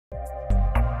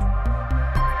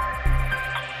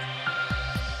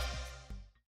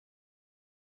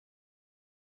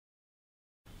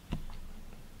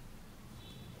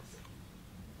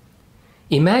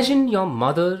Imagine your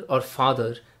mother or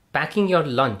father packing your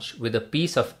lunch with a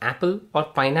piece of apple or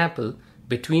pineapple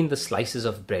between the slices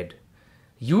of bread.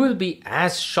 You will be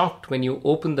as shocked when you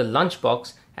open the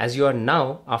lunchbox as you are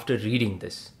now after reading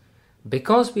this.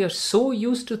 Because we are so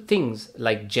used to things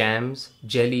like jams,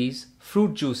 jellies,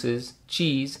 fruit juices,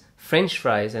 cheese, French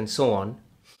fries, and so on.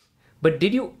 But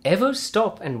did you ever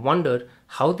stop and wonder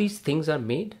how these things are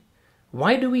made?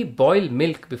 Why do we boil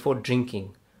milk before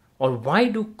drinking? Or why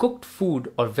do cooked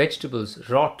food or vegetables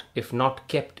rot if not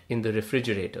kept in the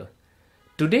refrigerator?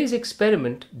 Today's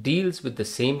experiment deals with the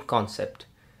same concept.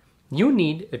 You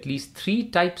need at least 3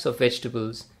 types of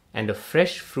vegetables and a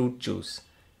fresh fruit juice.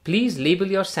 Please label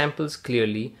your samples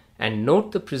clearly and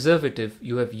note the preservative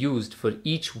you have used for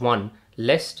each one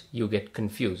lest you get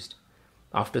confused.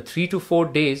 After 3 to 4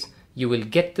 days, you will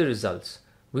get the results.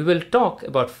 We will talk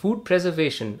about food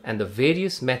preservation and the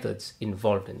various methods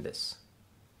involved in this.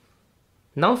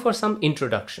 Now for some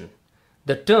introduction.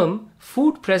 The term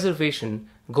food preservation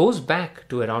goes back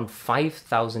to around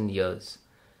 5,000 years.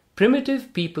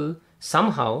 Primitive people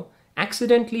somehow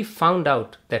accidentally found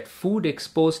out that food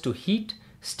exposed to heat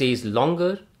stays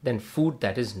longer than food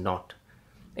that is not.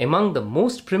 Among the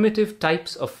most primitive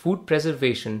types of food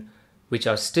preservation which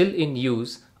are still in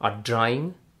use are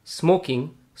drying,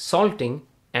 smoking, salting,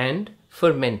 and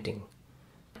fermenting.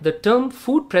 The term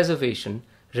food preservation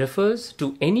refers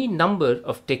to any number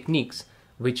of techniques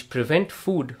which prevent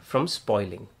food from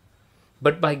spoiling.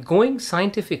 But by going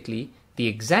scientifically, the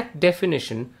exact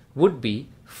definition would be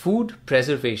food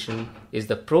preservation is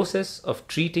the process of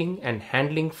treating and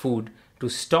handling food to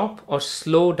stop or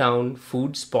slow down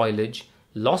food spoilage,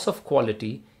 loss of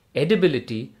quality,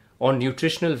 edibility, or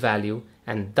nutritional value,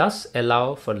 and thus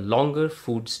allow for longer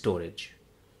food storage.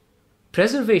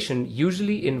 Preservation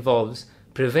usually involves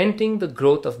preventing the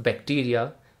growth of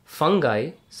bacteria,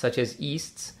 fungi such as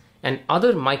yeasts, and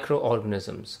other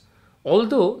microorganisms.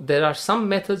 Although there are some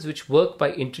methods which work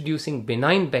by introducing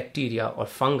benign bacteria or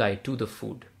fungi to the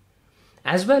food,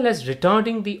 as well as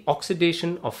retarding the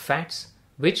oxidation of fats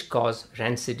which cause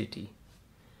rancidity.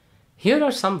 Here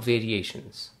are some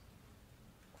variations.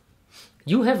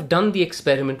 You have done the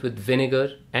experiment with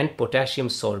vinegar and potassium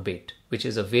sorbate, which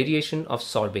is a variation of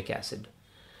sorbic acid.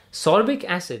 Sorbic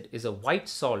acid is a white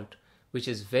salt which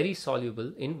is very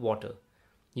soluble in water.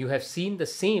 You have seen the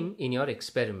same in your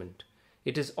experiment.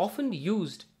 It is often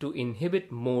used to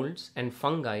inhibit molds and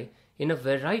fungi in a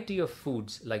variety of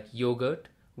foods like yogurt,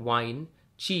 wine,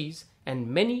 cheese, and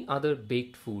many other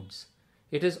baked foods.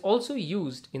 It is also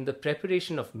used in the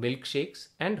preparation of milkshakes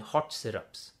and hot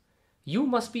syrups. You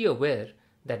must be aware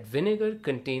that vinegar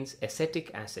contains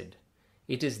acetic acid.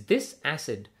 It is this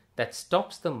acid that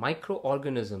stops the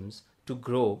microorganisms to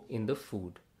grow in the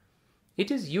food. It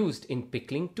is used in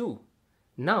pickling too.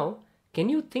 Now, can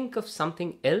you think of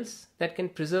something else that can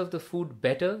preserve the food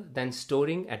better than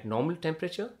storing at normal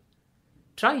temperature?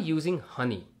 Try using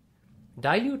honey.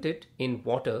 Dilute it in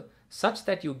water such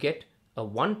that you get a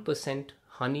 1%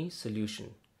 honey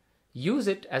solution. Use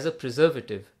it as a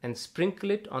preservative and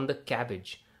sprinkle it on the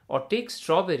cabbage, or take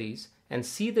strawberries and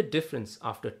see the difference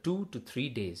after 2 to 3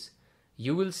 days.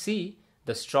 You will see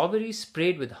the strawberries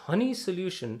sprayed with honey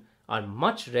solution are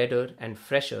much redder and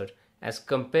fresher as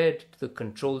compared to the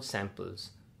control samples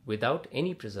without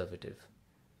any preservative.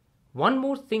 One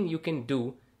more thing you can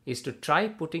do is to try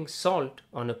putting salt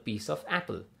on a piece of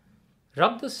apple.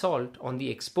 Rub the salt on the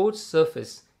exposed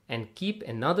surface and keep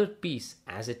another piece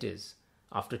as it is.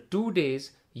 After 2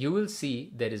 days, you will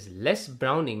see there is less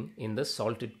browning in the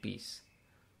salted piece.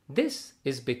 This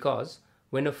is because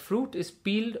when a fruit is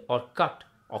peeled or cut,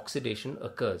 oxidation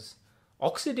occurs.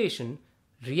 Oxidation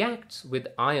reacts with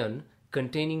iron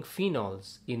containing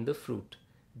phenols in the fruit.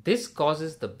 This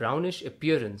causes the brownish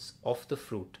appearance of the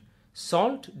fruit.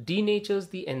 Salt denatures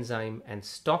the enzyme and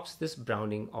stops this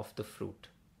browning of the fruit.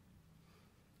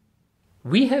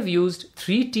 We have used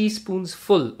 3 teaspoons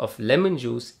full of lemon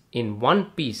juice in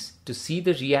one piece to see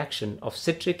the reaction of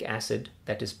citric acid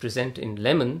that is present in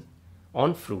lemon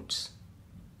on fruits.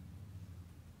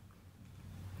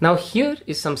 Now here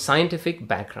is some scientific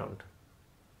background.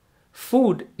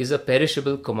 Food is a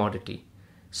perishable commodity,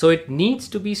 so it needs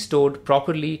to be stored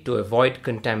properly to avoid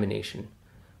contamination.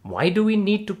 Why do we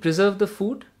need to preserve the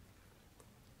food?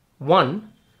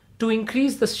 1. To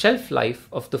increase the shelf life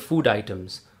of the food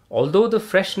items. Although the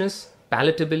freshness,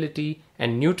 palatability,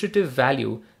 and nutritive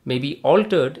value may be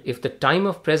altered if the time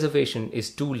of preservation is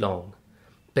too long.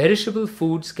 Perishable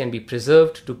foods can be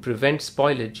preserved to prevent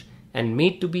spoilage and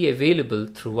made to be available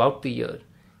throughout the year.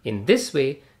 In this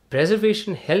way,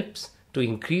 preservation helps to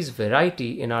increase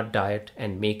variety in our diet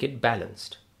and make it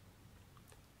balanced.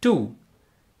 2.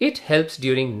 It helps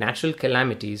during natural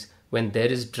calamities when there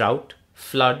is drought,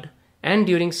 flood, and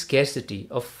during scarcity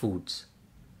of foods.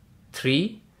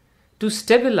 3. To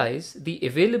stabilize the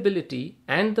availability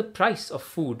and the price of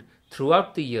food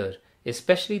throughout the year,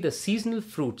 especially the seasonal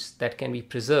fruits that can be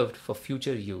preserved for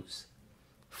future use.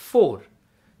 4.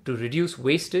 To reduce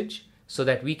wastage so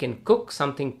that we can cook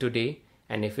something today,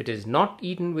 and if it is not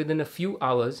eaten within a few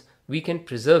hours, we can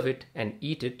preserve it and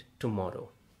eat it tomorrow.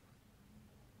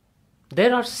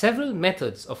 There are several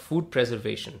methods of food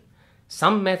preservation.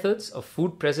 Some methods of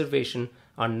food preservation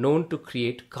are known to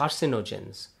create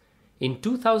carcinogens. In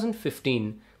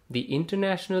 2015, the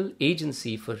International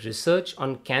Agency for Research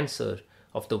on Cancer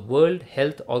of the World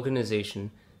Health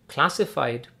Organization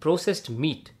classified processed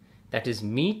meat, that is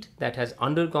meat that has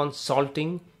undergone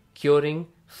salting, curing,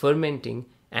 fermenting,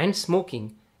 and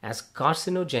smoking, as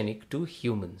carcinogenic to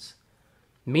humans.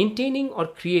 Maintaining or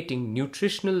creating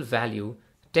nutritional value,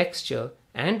 texture,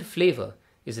 and flavor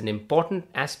is an important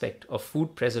aspect of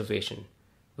food preservation,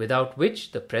 without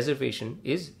which the preservation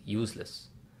is useless.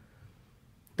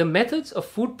 The methods of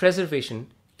food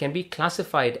preservation can be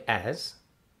classified as: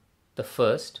 the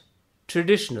first,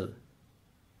 traditional,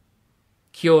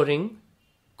 curing,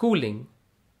 cooling,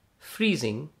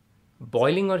 freezing,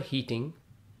 boiling or heating,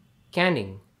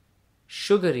 canning,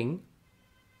 sugaring,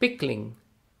 pickling,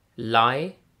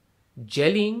 lye,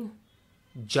 jellying,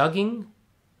 jugging,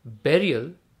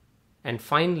 burial, and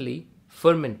finally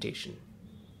fermentation.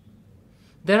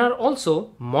 There are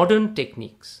also modern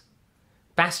techniques: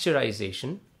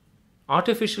 pasteurization,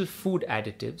 artificial food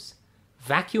additives,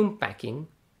 vacuum packing,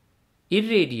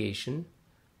 irradiation,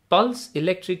 pulse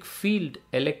electric field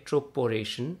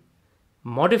electroporation,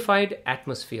 modified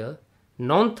atmosphere,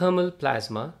 non-thermal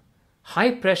plasma,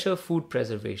 high pressure food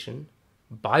preservation,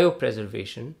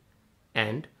 biopreservation,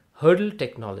 and hurdle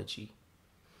technology.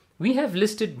 We have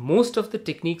listed most of the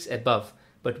techniques above,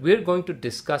 but we're going to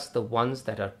discuss the ones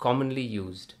that are commonly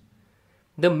used.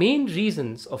 The main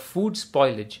reasons of food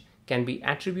spoilage can be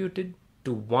attributed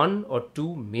to one or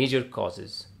two major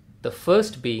causes. The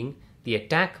first being the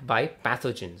attack by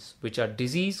pathogens, which are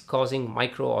disease-causing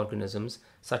microorganisms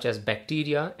such as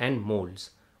bacteria and molds,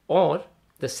 or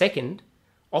the second,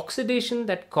 oxidation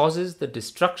that causes the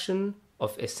destruction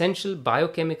of essential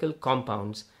biochemical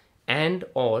compounds and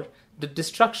or the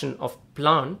destruction of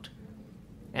plant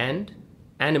and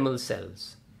animal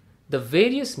cells. The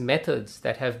various methods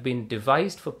that have been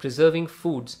devised for preserving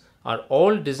foods are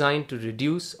all designed to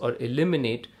reduce or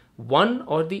eliminate one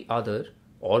or the other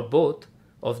or both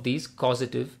of these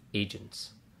causative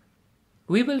agents.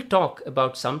 We will talk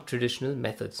about some traditional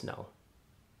methods now.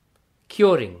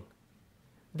 Curing.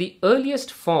 The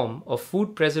earliest form of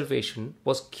food preservation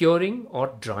was curing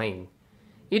or drying.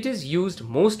 It is used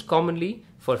most commonly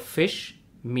for fish,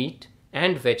 meat,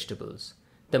 and vegetables.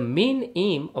 The main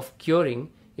aim of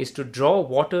curing is to draw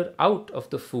water out of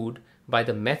the food by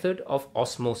the method of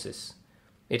osmosis.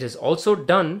 It is also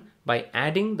done by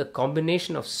adding the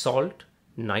combination of salt,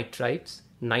 nitrites,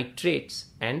 nitrates,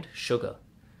 and sugar.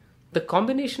 The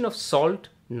combination of salt,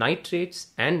 nitrates,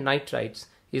 and nitrites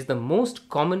is the most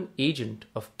common agent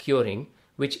of curing,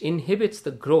 which inhibits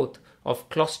the growth of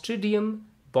Clostridium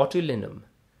botulinum.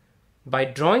 By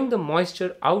drawing the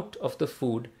moisture out of the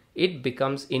food, it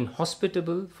becomes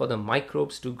inhospitable for the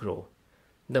microbes to grow.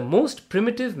 The most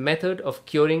primitive method of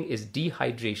curing is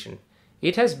dehydration.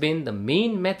 It has been the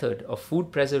main method of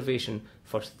food preservation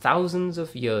for thousands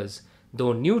of years,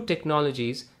 though new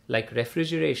technologies like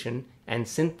refrigeration and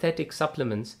synthetic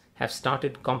supplements have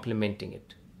started complementing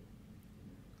it.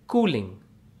 Cooling.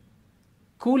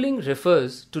 Cooling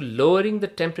refers to lowering the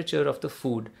temperature of the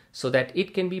food so that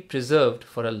it can be preserved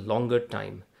for a longer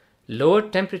time. Lower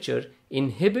temperature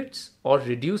inhibits or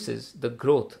reduces the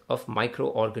growth of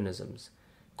microorganisms.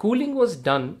 Cooling was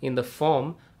done in the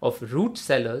form of root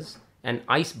cellars and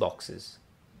ice boxes.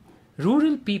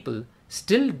 Rural people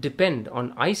still depend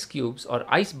on ice cubes or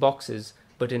ice boxes,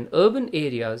 but in urban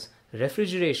areas,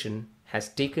 refrigeration has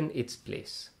taken its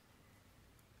place.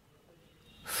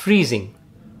 Freezing.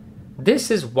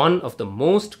 This is one of the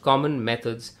most common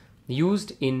methods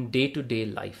used in day-to-day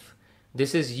life.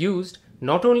 This is used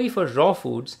not only for raw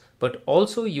foods but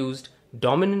also used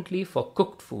dominantly for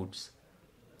cooked foods.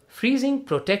 Freezing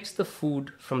protects the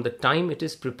food from the time it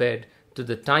is prepared to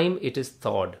the time it is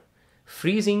thawed.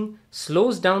 Freezing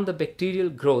slows down the bacterial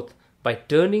growth by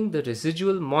turning the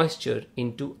residual moisture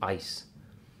into ice.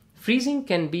 Freezing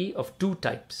can be of two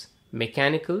types: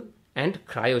 mechanical and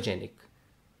cryogenic.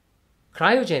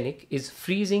 Cryogenic is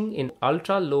freezing in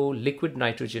ultra-low liquid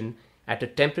nitrogen at a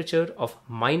temperature of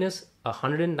minus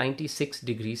 196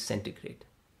 degrees centigrade.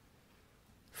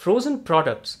 Frozen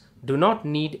products do not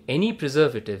need any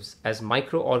preservatives as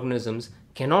microorganisms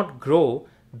cannot grow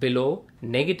below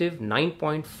negative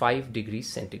 9.5 degrees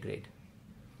centigrade.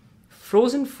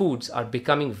 Frozen foods are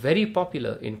becoming very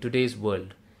popular in today's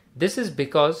world. This is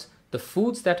because the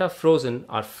foods that are frozen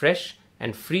are fresh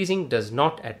and freezing does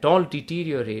not at all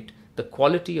deteriorate the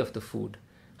quality of the food.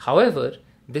 However,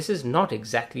 this is not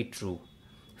exactly true.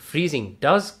 Freezing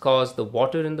does cause the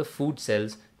water in the food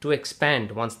cells to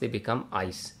expand once they become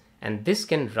ice, and this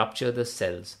can rupture the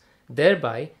cells,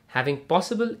 thereby having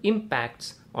possible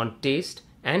impacts on taste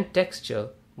and texture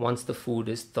once the food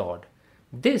is thawed.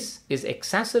 This is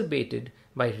exacerbated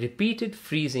by repeated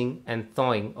freezing and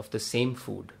thawing of the same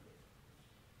food.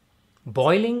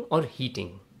 Boiling or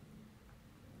heating.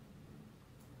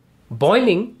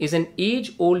 Boiling is an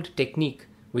age-old technique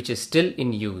which is still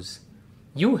in use.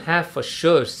 You have for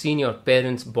sure seen your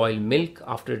parents boil milk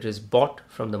after it is bought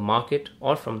from the market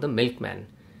or from the milkman.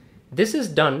 This is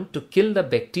done to kill the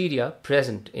bacteria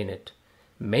present in it.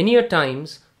 Many a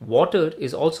times, water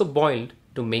is also boiled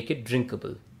to make it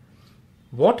drinkable.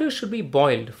 Water should be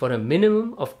boiled for a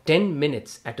minimum of 10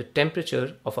 minutes at a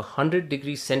temperature of 100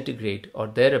 degrees centigrade or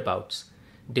thereabouts,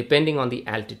 depending on the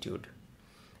altitude.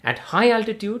 At high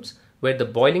altitudes, where the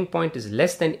boiling point is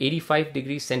less than 85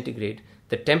 degrees centigrade,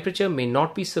 the temperature may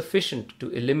not be sufficient to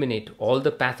eliminate all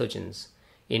the pathogens,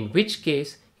 in which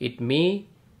case it may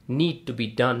need to be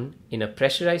done in a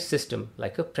pressurized system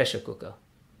like a pressure cooker.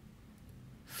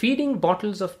 Feeding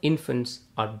bottles of infants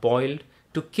are boiled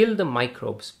to kill the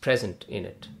microbes present in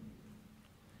it.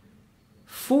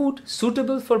 Food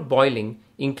suitable for boiling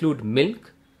include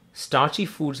milk, starchy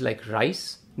foods like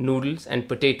rice, noodles and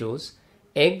potatoes,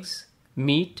 eggs,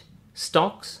 meat,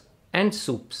 stocks, and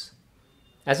soups.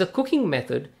 As a cooking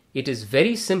method, it is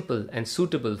very simple and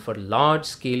suitable for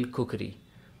large-scale cookery.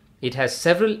 It has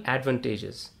several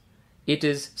advantages. It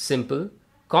is simple,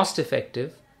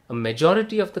 cost-effective, a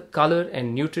majority of the color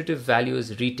and nutritive value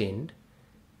is retained.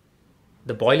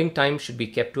 The boiling time should be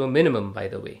kept to a minimum, by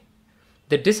the way.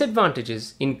 The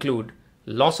disadvantages include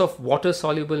loss of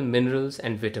water-soluble minerals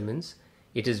and vitamins.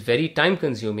 It is very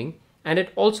time-consuming, and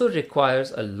it also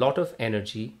requires a lot of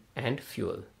energy and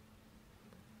fuel.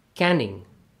 Canning.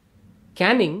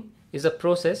 Canning is a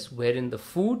process wherein the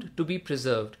food to be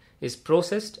preserved is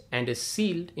processed and is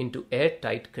sealed into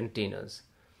airtight containers.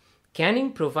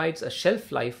 Canning provides a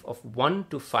shelf life of 1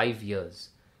 to 5 years.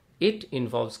 It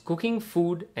involves cooking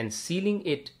food and sealing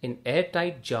it in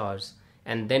airtight jars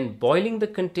and then boiling the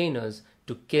containers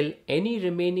to kill any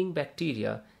remaining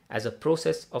bacteria as a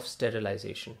process of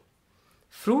sterilization.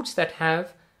 Fruits that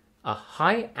have a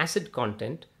high acid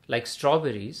content, like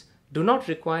strawberries, do not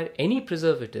require any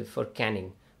preservative for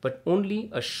canning, but only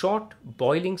a short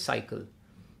boiling cycle,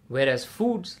 whereas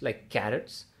foods like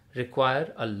carrots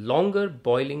require a longer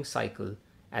boiling cycle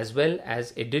as well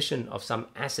as addition of some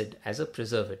acid as a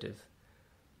preservative.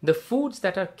 The foods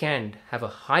that are canned have a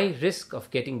high risk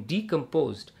of getting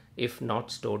decomposed if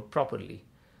not stored properly.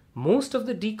 Most of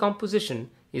the decomposition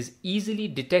is easily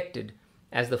detected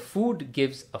as the food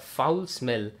gives a foul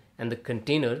smell and the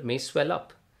container may swell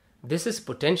up. This is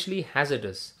potentially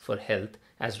hazardous for health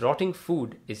as rotting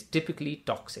food is typically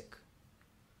toxic.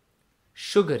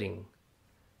 Sugaring.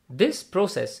 This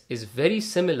process is very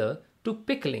similar to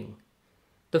pickling.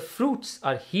 The fruits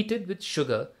are heated with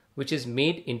sugar, which is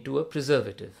made into a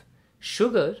preservative.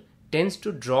 Sugar tends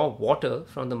to draw water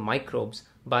from the microbes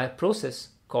by a process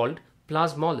called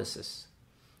plasmolysis.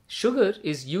 Sugar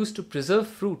is used to preserve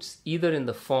fruits either in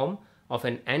the form of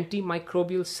an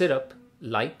antimicrobial syrup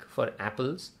like for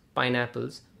apples,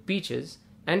 pineapples, peaches,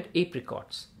 and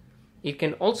apricots. It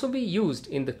can also be used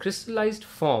in the crystallized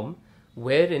form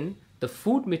wherein the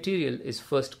food material is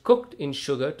first cooked in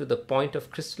sugar to the point of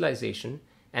crystallization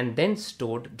and then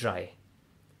stored dry.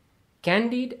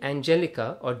 Candied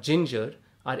angelica or ginger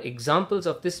are examples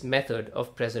of this method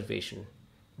of preservation.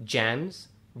 Jams,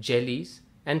 jellies,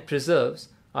 and preserves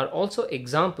are also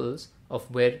examples of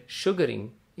where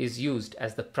sugaring is used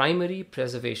as the primary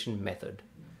preservation method.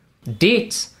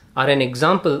 Dates are an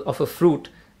example of a fruit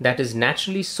that is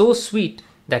naturally so sweet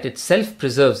that it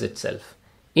self-preserves itself.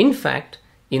 In fact,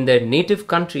 in their native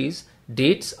countries,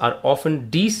 dates are often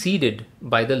de-seeded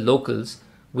by the locals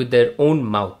with their own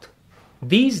mouth.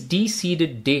 These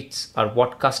de-seeded dates are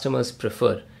what customers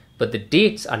prefer, but the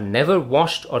dates are never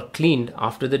washed or cleaned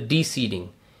after the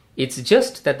de-seeding. It's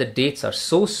just that the dates are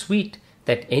so sweet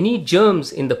that any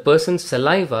germs in the person's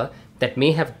saliva that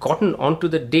may have gotten onto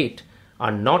the date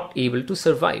are not able to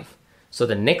survive. So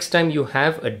the next time you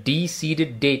have a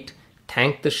de-seeded date,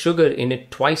 thank the sugar in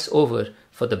it twice over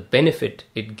for the benefit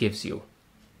it gives you.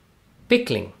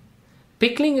 Pickling.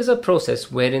 Pickling is a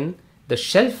process wherein the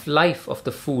shelf life of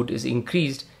the food is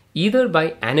increased either by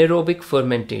anaerobic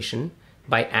fermentation,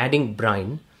 by adding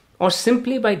brine, or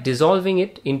simply by dissolving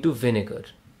it into vinegar.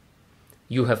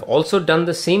 You have also done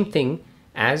the same thing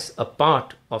as a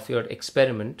part of your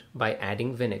experiment by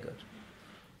adding vinegar.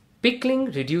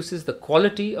 Pickling reduces the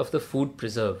quality of the food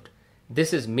preserved.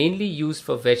 This is mainly used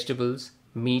for vegetables,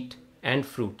 meat, and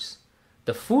fruits.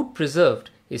 The food preserved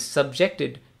is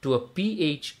subjected to a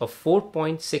pH of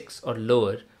 4.6 or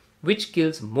lower, which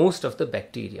kills most of the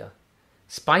bacteria.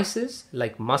 Spices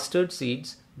like mustard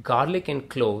seeds, garlic, and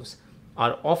cloves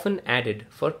are often added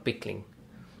for pickling.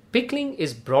 Pickling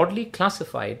is broadly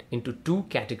classified into two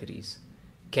categories: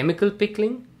 chemical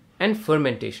pickling and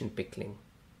fermentation pickling.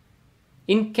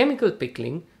 In chemical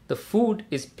pickling, the food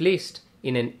is placed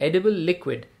in an edible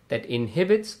liquid that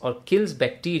inhibits or kills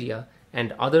bacteria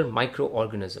and other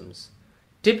microorganisms.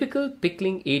 Typical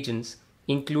pickling agents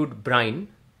include brine,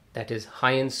 that is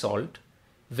high in salt,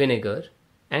 vinegar,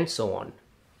 and so on.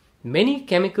 Many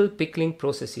chemical pickling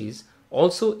processes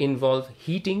also involve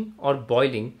heating or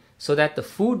boiling so that the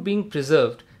food being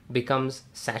preserved becomes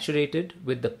saturated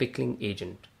with the pickling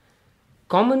agent.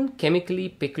 Common chemically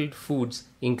pickled foods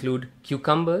include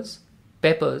cucumbers,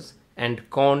 peppers, and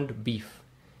corned beef.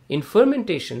 In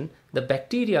fermentation, the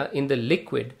bacteria in the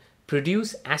liquid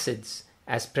produce acids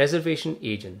as preservation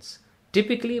agents,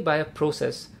 typically by a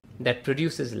process that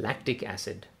produces lactic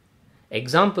acid.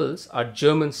 Examples are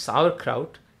German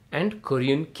sauerkraut and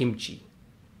Korean kimchi.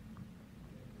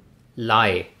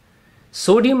 Lye.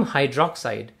 Sodium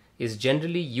hydroxide is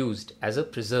generally used as a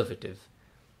preservative.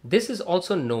 This is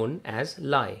also known as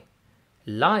lye.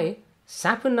 Lye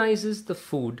saponizes the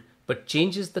food but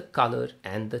changes the color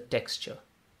and the texture.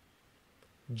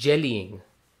 Jellying.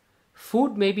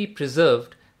 Food may be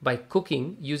preserved by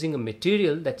cooking using a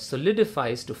material that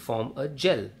solidifies to form a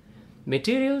gel.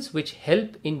 Materials which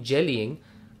help in jellying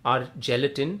are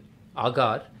gelatin,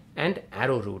 agar, and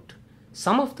arrowroot.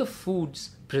 Some of the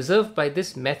foods preserved by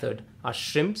this method are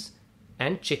shrimps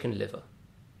and chicken liver.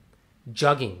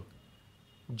 Jugging.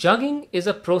 Jugging is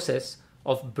a process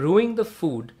of brewing the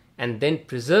food and then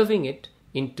preserving it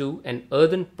into an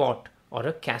earthen pot or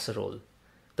a casserole.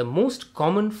 The most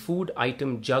common food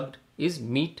item jugged is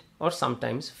meat or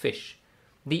sometimes fish.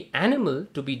 The animal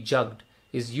to be jugged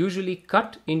is usually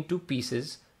cut into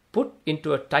pieces, put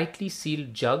into a tightly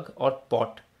sealed jug or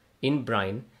pot in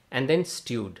brine, and then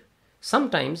stewed.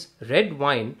 Sometimes red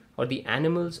wine or the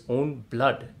animal's own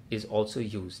blood is also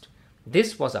used.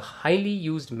 This was a highly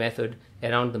used method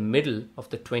around the middle of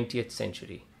the 20th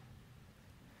century.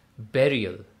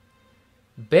 Burial.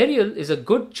 Burial is a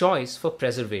good choice for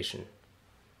preservation.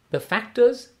 The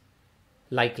factors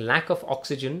like lack of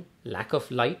oxygen, lack of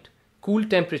light, cool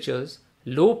temperatures,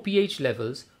 low pH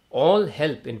levels all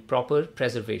help in proper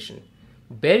preservation.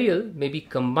 Burial may be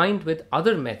combined with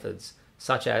other methods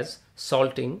such as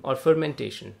salting or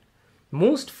fermentation.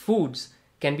 Most foods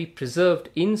can be preserved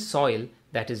in soil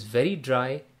that is very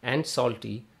dry and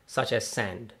salty, such as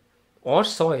sand, or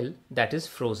soil that is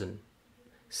frozen.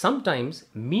 Sometimes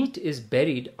meat is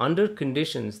buried under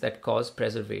conditions that cause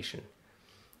preservation.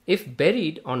 If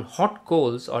buried on hot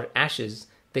coals or ashes,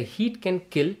 the heat can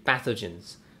kill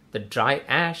pathogens. The dry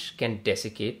ash can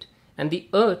desiccate, and the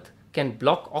earth can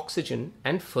block oxygen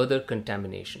and further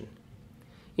contamination.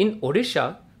 In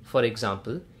Odisha, for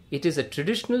example, it is a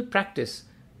traditional practice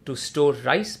to store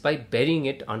rice by burying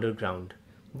it underground.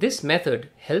 This method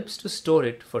helps to store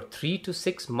it for 3 to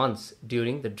 6 months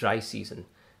during the dry season.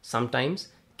 Sometimes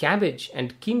cabbage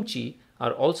and kimchi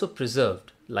are also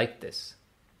preserved like this.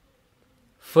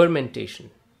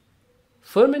 Fermentation.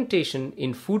 Fermentation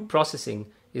in food processing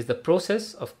is the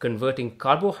process of converting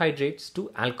carbohydrates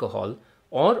to alcohol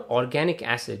or organic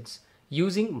acids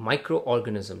using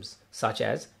microorganisms such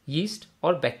as yeast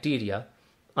or bacteria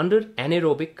under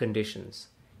anaerobic conditions.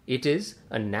 It is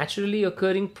a naturally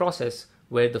occurring process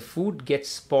where the food gets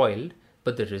spoiled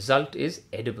but the result is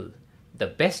edible. The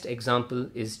best example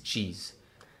is cheese.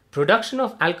 Production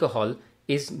of alcohol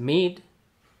is made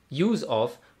use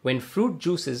of when fruit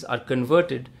juices are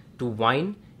converted to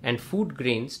wine and food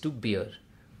grains to beer.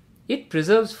 It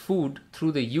preserves food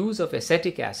through the use of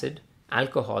acetic acid,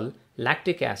 alcohol,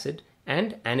 lactic acid,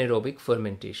 and anaerobic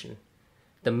fermentation.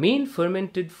 The main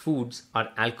fermented foods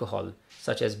are alcohol,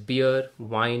 such as beer,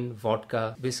 wine,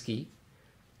 vodka, whiskey,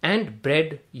 and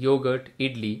bread, yogurt,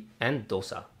 idli, and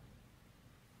dosa.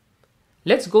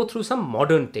 Let's go through some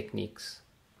modern techniques.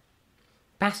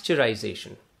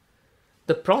 Pasteurization.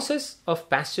 The process of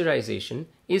pasteurization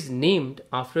is named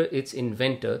after its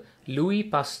inventor Louis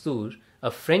Pasteur,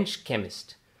 a French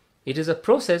chemist. It is a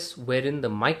process wherein the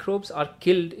microbes are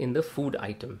killed in the food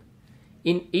item.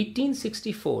 In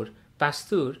 1864,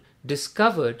 Pasteur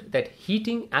discovered that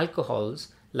heating alcohols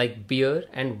like beer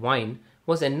and wine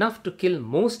was enough to kill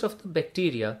most of the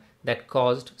bacteria that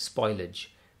caused spoilage,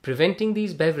 preventing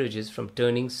these beverages from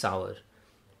turning sour.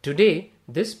 Today,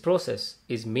 this process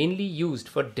is mainly used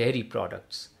for dairy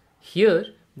products. Here,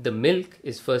 the milk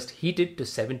is first heated to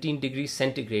 17 degrees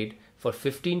centigrade for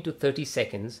 15 to 30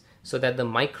 seconds so that the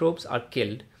microbes are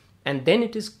killed, and then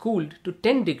it is cooled to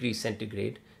 10 degrees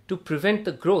centigrade to prevent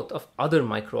the growth of other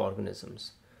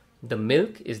microorganisms. The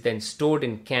milk is then stored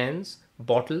in cans,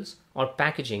 bottles, or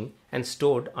packaging and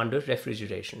stored under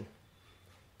refrigeration.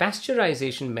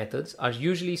 Pasteurization methods are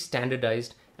usually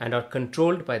standardized and are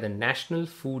controlled by the national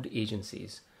food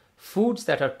agencies. Foods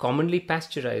that are commonly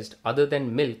pasteurized other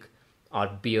than milk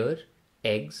are beer,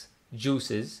 eggs,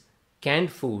 juices,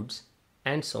 canned foods,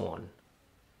 and so on.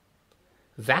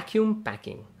 Vacuum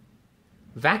packing.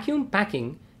 Vacuum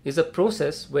packing is a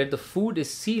process where the food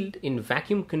is sealed in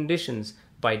vacuum conditions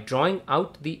by drawing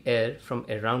out the air from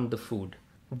around the food.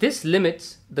 This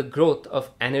limits the growth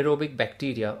of anaerobic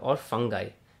bacteria or fungi,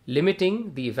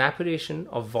 limiting the evaporation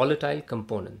of volatile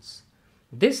components.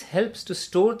 This helps to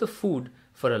store the food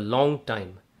for a long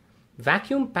time.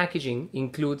 Vacuum packaging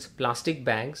includes plastic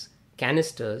bags,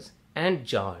 canisters, and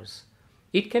jars.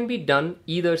 It can be done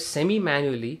either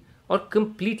semi-manually or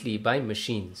completely by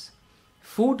machines.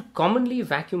 Food commonly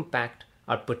vacuum packed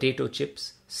are potato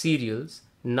chips, cereals,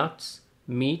 nuts,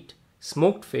 meat,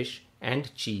 smoked fish,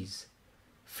 and cheese.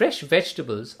 Fresh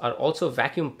vegetables are also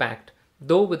vacuum packed,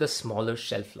 though with a smaller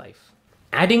shelf life.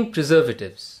 Adding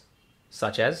preservatives,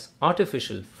 such as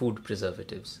artificial food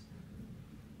preservatives.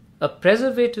 A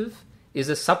preservative is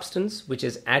a substance which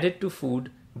is added to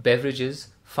food, beverages,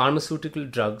 pharmaceutical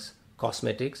drugs,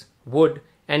 cosmetics, wood,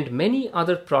 and many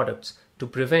other products to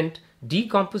prevent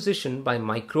decomposition by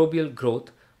microbial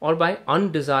growth or by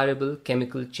undesirable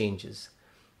chemical changes.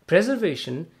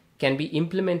 Preservation can be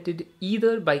implemented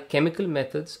either by chemical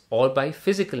methods or by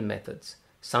physical methods.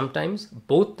 Sometimes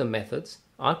both the methods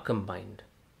are combined.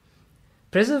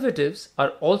 Preservatives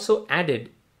are also added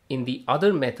in the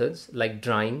other methods like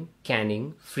drying,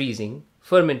 canning, freezing,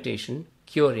 fermentation,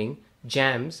 curing,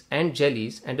 jams and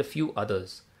jellies, and a few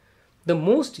others. The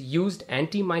most used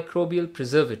antimicrobial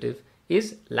preservative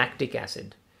is lactic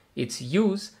acid. Its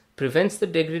use prevents the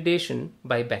degradation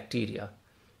by bacteria.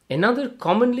 Another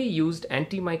commonly used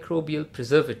antimicrobial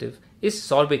preservative is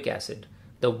sorbic acid,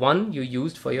 the one you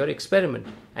used for your experiment,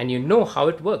 and you know how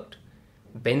it worked.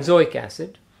 Benzoic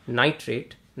acid,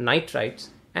 nitrate, nitrites,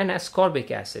 and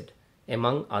ascorbic acid,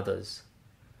 among others.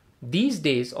 These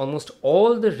days, almost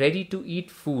all the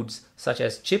ready-to-eat foods such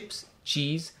as chips,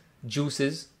 cheese,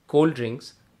 juices, cold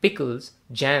drinks, pickles,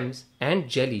 jams, and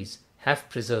jellies have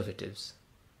preservatives.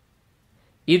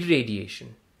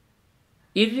 Irradiation.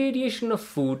 Irradiation of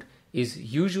food is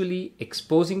usually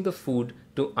exposing the food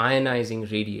to ionizing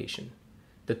radiation.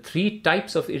 The three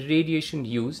types of irradiation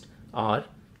used are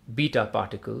beta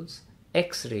particles,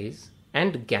 X-rays,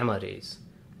 and gamma rays.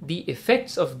 The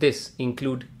effects of this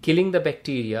include killing the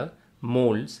bacteria,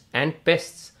 molds, and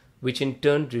pests, which in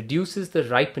turn reduces the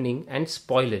ripening and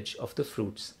spoilage of the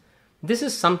fruits. This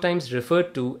is sometimes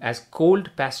referred to as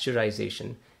cold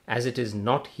pasteurization, as it is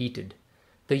not heated.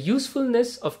 The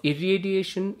usefulness of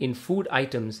irradiation in food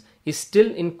items is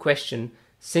still in question,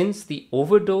 since the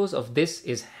overdose of this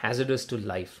is hazardous to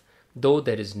life, though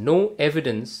there is no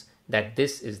evidence that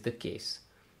this is the case.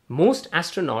 Most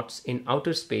astronauts in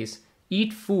outer space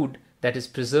eat food that is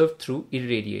preserved through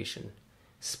irradiation.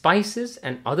 Spices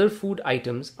and other food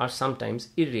items are sometimes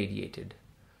irradiated.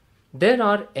 There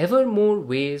are ever more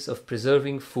ways of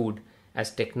preserving food as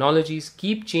technologies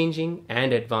keep changing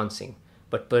and advancing,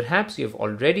 but perhaps you have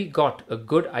already got a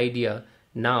good idea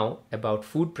now about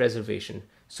food preservation,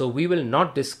 so we will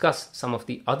not discuss some of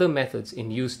the other methods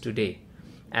in use today,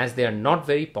 as they are not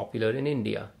very popular in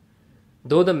India.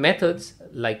 Though the methods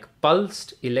like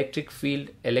pulsed electric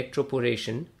field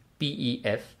electroporation,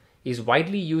 PEF, is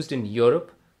widely used in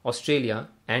Europe, Australia,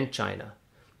 and China.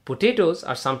 Potatoes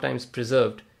are sometimes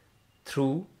preserved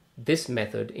through this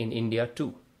method in India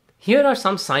too. Here are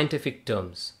some scientific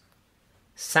terms.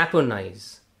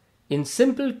 Saponize. In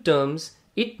simple terms,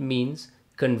 it means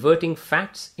converting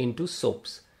fats into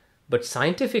soaps, but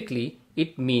scientifically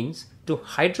it means to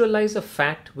hydrolyze a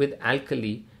fat with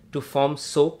alkali to form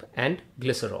soap and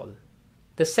glycerol.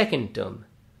 The second term,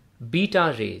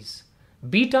 beta rays.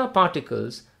 Beta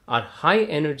particles are high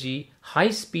energy,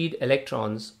 high speed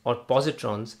electrons or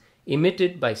positrons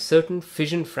emitted by certain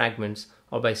fission fragments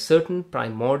or by certain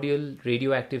primordial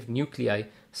radioactive nuclei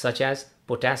such as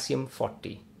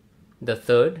potassium-40. The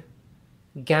third,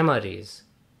 gamma rays.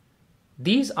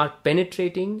 These are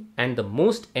penetrating and the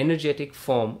most energetic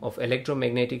form of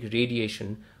electromagnetic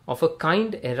radiation of a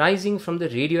kind arising from the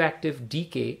radioactive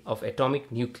decay of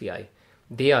atomic nuclei.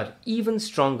 They are even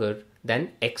stronger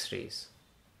than X-rays.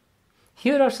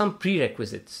 Here are some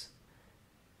prerequisites.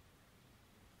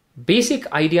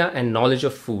 Basic idea and knowledge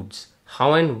of foods,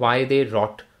 how and why they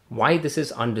rot, why this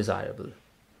is undesirable.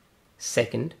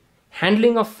 Second,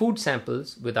 handling of food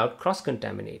samples without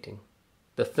cross-contaminating.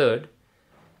 The third,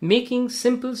 making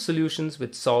simple solutions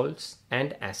with salts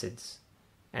and acids.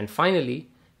 And finally,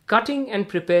 cutting and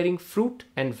preparing fruit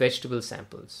and vegetable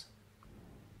samples.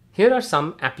 Here are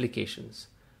some applications.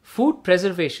 Food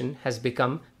preservation has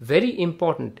become very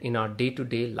important in our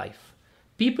day-to-day life.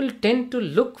 People tend to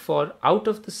look for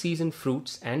out-of-the-season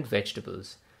fruits and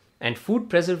vegetables, and food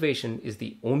preservation is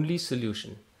the only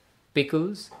solution.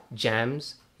 Pickles,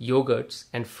 jams, yogurts,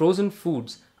 and frozen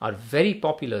foods are very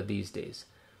popular these days.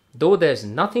 Though there's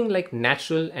nothing like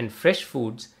natural and fresh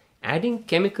foods, adding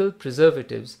chemical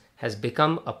preservatives has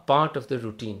become a part of the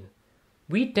routine.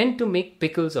 We tend to make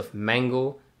pickles of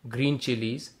mango, green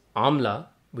chilies, amla,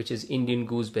 which is Indian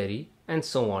gooseberry, and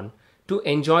so on, to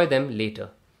enjoy them later.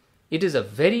 It is a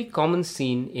very common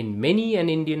scene in many an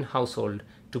Indian household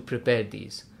to prepare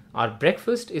these. Our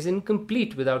breakfast is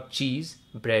incomplete without cheese,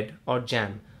 bread, or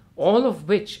jam, all of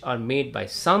which are made by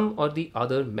some or the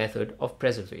other method of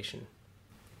preservation.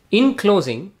 In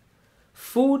closing,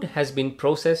 food has been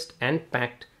processed and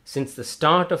packed since the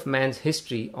start of man's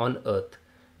history on earth.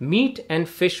 Meat and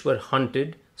fish were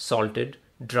hunted, salted,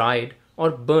 dried,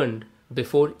 or burned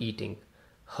before eating.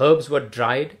 Herbs were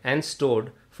dried and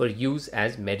stored for use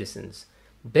as medicines.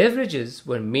 Beverages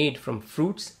were made from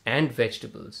fruits and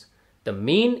vegetables. The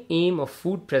main aim of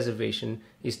food preservation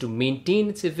is to maintain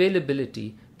its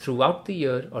availability throughout the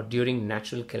year or during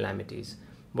natural calamities.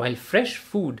 While fresh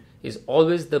food is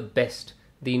always the best,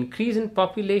 the increase in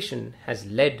population has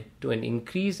led to an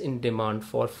increase in demand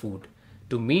for food.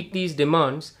 To meet these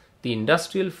demands, the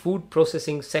industrial food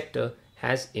processing sector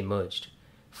has emerged.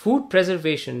 Food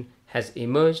preservation has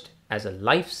emerged as a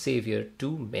life savior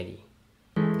to many.